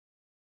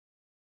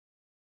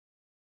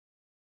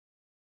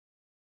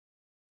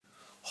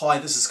Hi,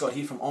 this is Scott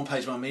here from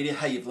OnPage1 Media.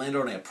 Hey, you've landed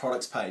on our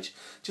products page.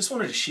 Just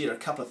wanted to share a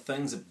couple of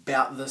things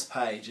about this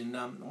page. And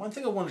one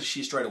thing I wanted to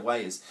share straight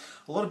away is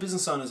a lot of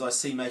business owners I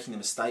see making the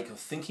mistake of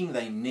thinking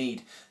they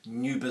need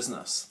new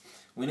business,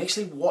 when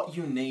actually what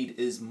you need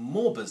is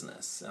more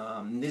business.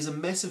 There's a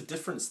massive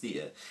difference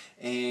there,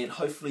 and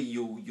hopefully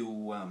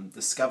you'll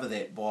discover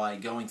that by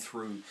going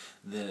through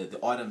the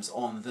items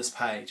on this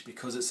page,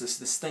 because it's this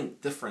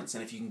distinct difference,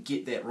 and if you can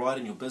get that right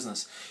in your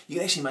business, you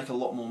can actually make a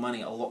lot more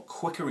money a lot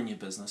quicker in your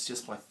business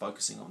just by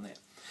focusing on that.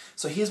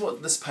 So here's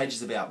what this page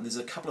is about, and there's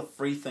a couple of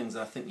free things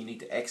that I think you need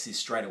to access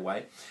straight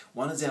away.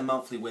 One is our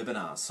monthly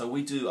webinars. So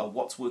we do a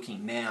What's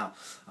Working Now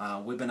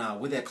webinar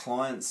with our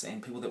clients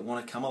and people that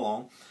want to come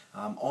along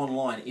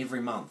online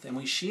every month, and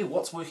we share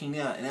what's working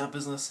now in our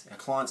business, our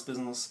clients'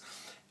 business,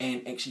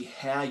 and actually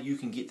how you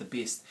can get the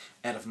best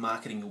out of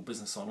marketing your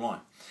business online.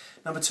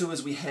 Number two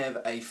is we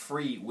have a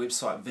free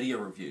website video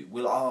review.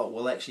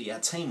 Our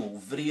team will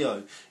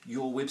video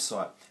your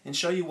website and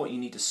show you what you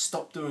need to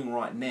stop doing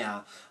right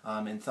now,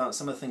 and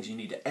some of the things you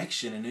need to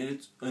action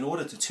in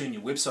order to turn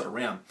your website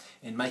around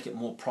and make it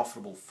more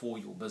profitable for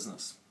your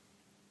business.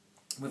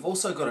 We've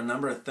also got a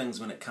number of things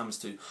when it comes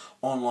to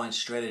online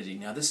strategy.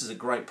 Now, this is a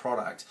great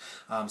product.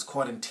 It's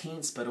quite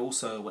intense, but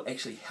also will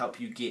actually help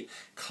you get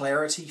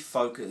clarity,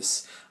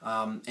 focus,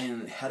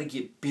 and how to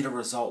get better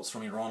results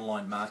from your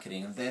online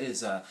marketing. And that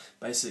is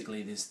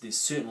basically there's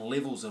certain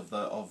levels of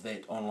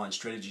that online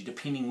strategy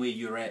depending where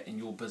you're at in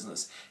your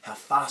business, how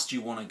fast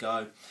you want to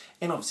go,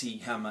 and obviously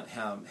how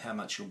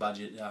much your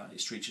budget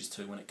stretches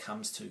to when it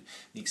comes to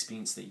the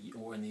expense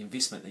or in the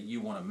investment that you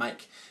want to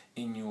make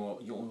in your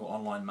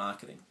online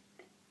marketing.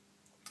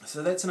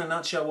 So that's in a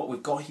nutshell what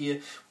we've got here.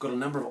 We've got a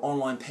number of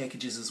online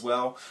packages as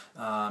well,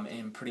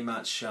 and pretty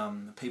much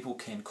people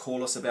can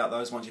call us about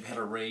those once you've had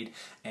a read,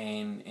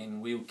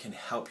 and we can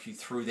help you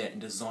through that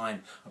and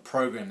design a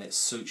program that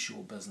suits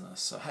your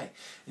business. So hey,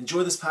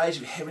 enjoy this page.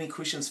 If you have any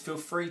questions, feel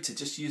free to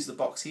just use the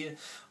box here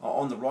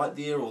on the right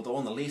there, or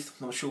on the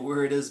left. I'm not sure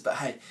where it is, but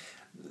hey,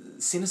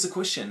 send us a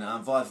question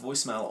via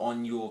voicemail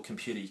on your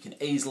computer. You can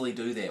easily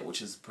do that,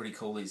 which is pretty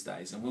cool these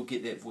days, and we'll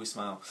get that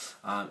voicemail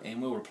and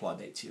we'll reply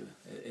back to you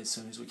as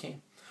soon as we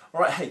can.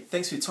 Alright, hey,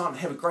 thanks for your time and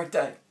have a great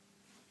day.